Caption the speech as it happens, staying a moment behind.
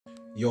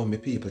Yo, me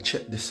people,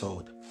 check this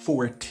out.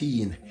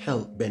 14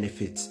 health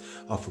benefits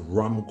of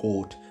ram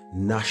goat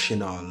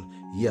national.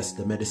 Yes,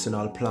 the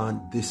medicinal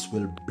plant. This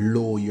will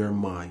blow your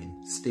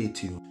mind. Stay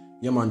tuned.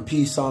 Yeah, man,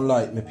 peace and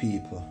light, me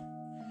people.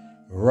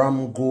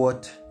 Ram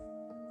goat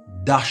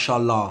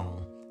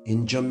Dashalong.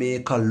 In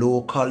Jamaica,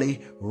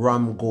 locally,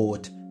 ram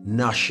goat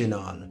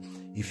national.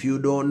 If you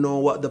don't know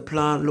what the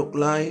plant look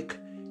like,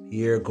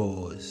 here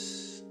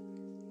goes.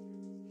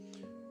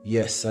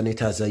 Yes, and it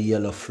has a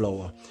yellow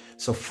flower.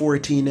 So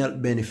 14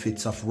 health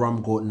benefits of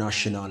ram goat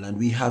national, and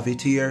we have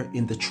it here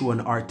in the true and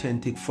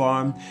authentic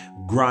form,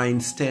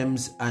 grind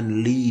stems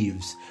and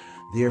leaves.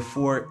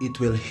 Therefore,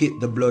 it will hit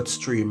the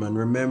bloodstream. And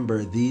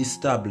remember, these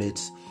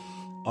tablets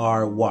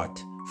are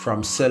what?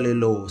 From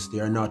cellulose.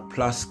 They are not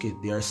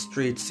plastic. They are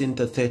straight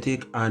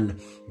synthetic and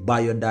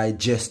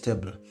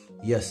biodigestible.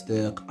 Yes,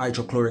 the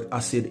hydrochloric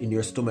acid in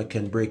your stomach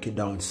can break it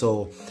down.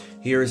 So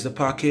here is the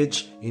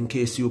package in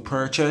case you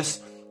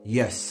purchase.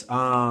 Yes,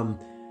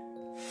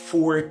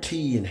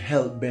 14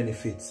 health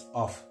benefits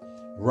of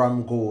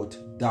ram goat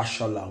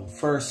Dashalong.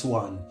 First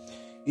one,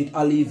 it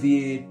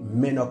alleviates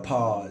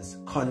menopause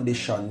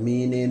condition,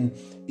 meaning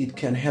it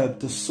can help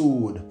to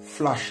soothe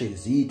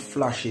flashes, heat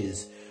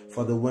flashes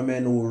for the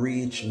women who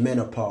reach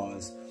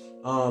menopause.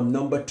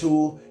 Number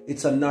two,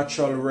 it's a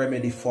natural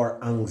remedy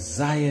for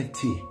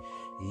anxiety.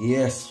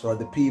 Yes, for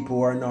the people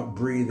who are not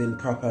breathing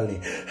properly.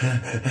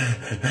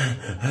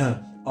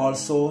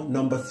 Also,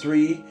 number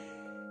three,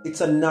 it's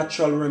a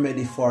natural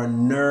remedy for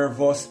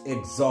nervous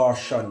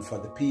exhaustion. For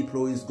the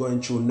people who is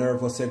going through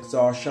nervous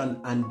exhaustion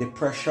and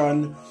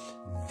depression,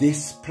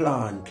 this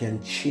plant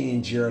can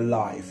change your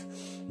life.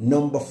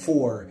 Number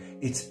four,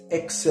 it's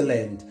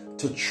excellent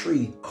to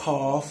treat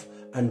cough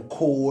and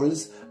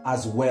colds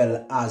as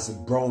well as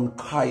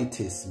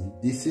bronchitis.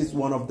 This is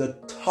one of the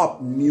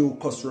top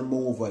mucus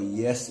remover.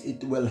 Yes,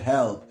 it will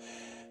help.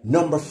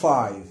 Number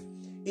five,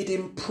 it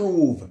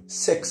improves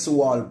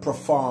sexual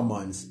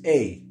performance.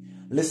 Hey,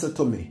 listen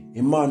to me,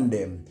 man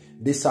them.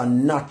 This a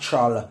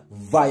natural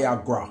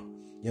Viagra.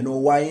 You know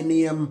why I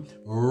name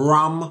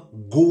ram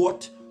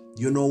goat?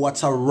 You know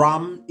what a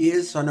ram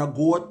is and a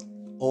goat?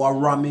 Or a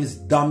ram is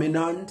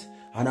dominant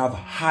and have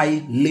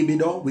high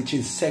libido, which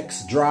is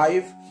sex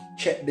drive.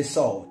 Check this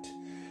out.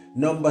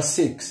 Number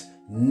six,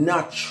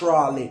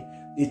 naturally,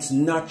 it's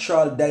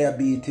natural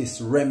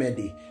diabetes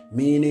remedy,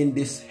 meaning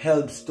this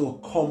helps to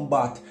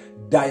combat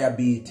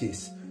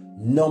diabetes.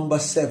 Number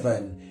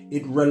seven,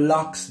 it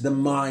relaxes the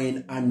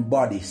mind and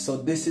body. So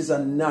this is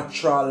a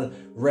natural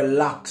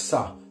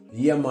relaxer.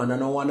 Yeah, man,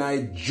 and when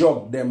I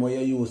jog them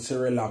where you use to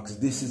relax,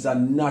 this is a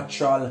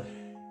natural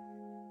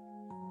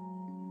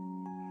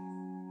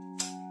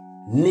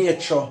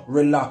nature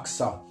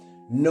relaxer.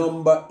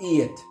 Number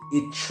eight,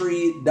 it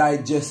treats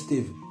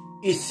digestive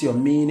issue,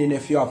 meaning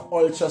if you have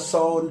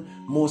ultrasound,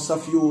 most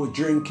of you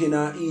drinking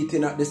and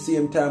eating at the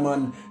same time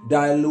and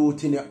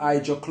diluting your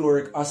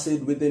hydrochloric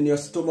acid within your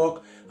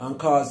stomach and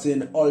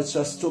causing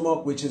ulcer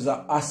stomach, which is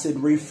an acid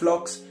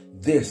reflux,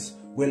 this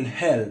will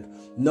help.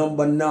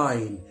 Number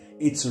nine,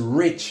 it's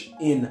rich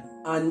in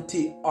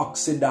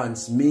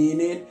antioxidants,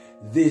 meaning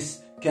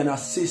this can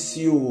assist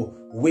you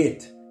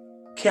with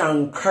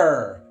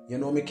cancer. You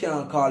know, me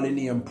can't call the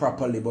name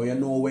properly, but you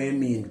know what I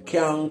mean.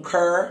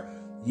 Cancer,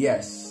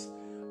 yes.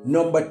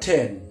 Number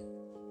 10,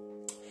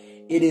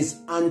 it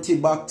is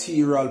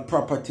antibacterial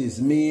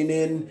properties,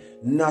 meaning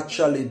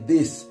naturally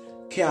this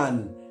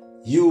can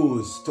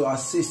use to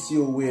assist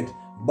you with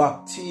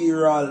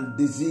bacterial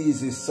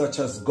diseases such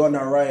as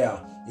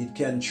gonorrhea. It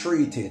can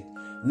treat it.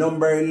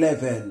 Number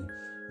 11,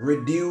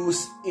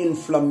 reduce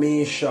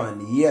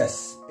inflammation.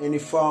 Yes, any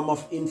form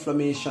of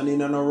inflammation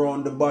in and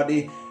around the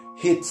body,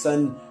 hits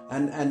and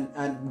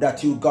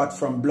that you got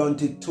from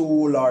blunted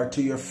tool or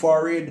to your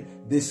forehead,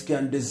 this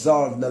can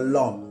dissolve the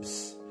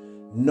lumps.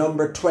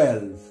 Number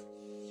 12,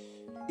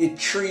 it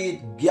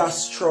treats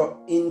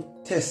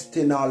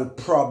gastrointestinal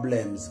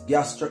problems.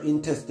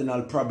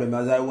 Gastrointestinal problem,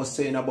 as I was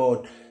saying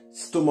about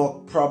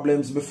stomach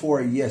problems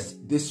before. Yes,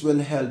 this will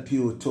help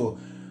you to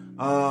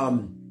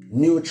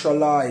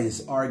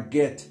neutralize or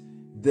get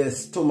the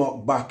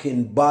stomach back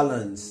in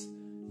balance.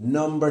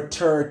 Number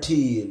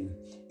 13,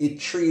 it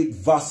treats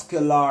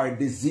vascular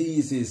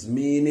diseases,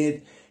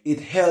 meaning it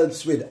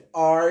helps with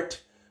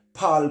heart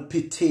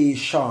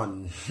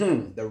palpitation,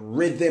 the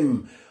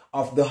rhythm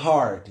of the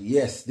heart.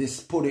 Yes,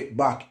 this put it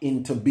back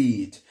into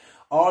beat.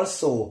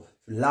 Also,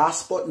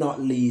 last but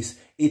not least,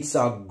 it's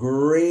a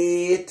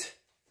great,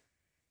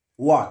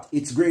 what?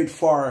 It's great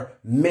for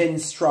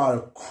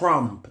menstrual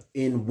cramp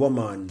in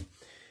woman.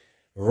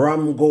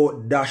 Ram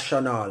goat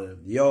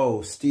Dashalong.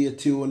 Yo, stay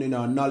tuned in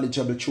a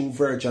knowledgeable true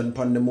virgin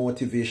upon the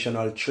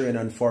motivational train.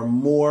 And for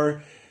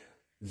more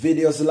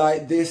videos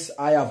like this,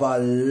 I have a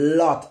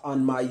lot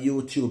on my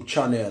YouTube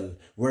channel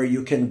where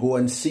you can go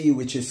and see,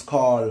 which is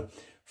called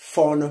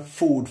Fun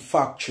Food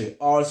Factory.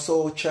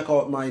 Also, check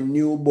out my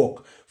new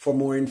book for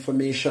more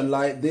information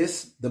like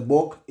this. The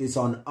book is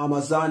on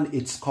Amazon.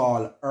 It's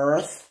called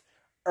Earth.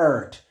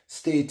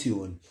 Stay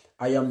tuned.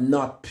 I am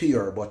not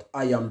pure, but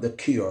I am the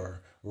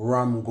cure.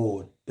 Ram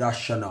goat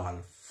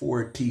Dashalong.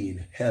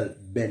 14 health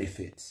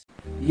benefits.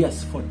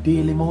 Yes, for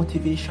daily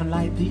motivation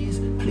like these,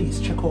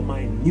 please check out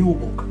my new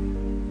book,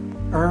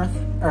 Earth,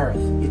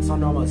 it's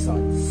on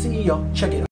Amazon. See ya, check it out.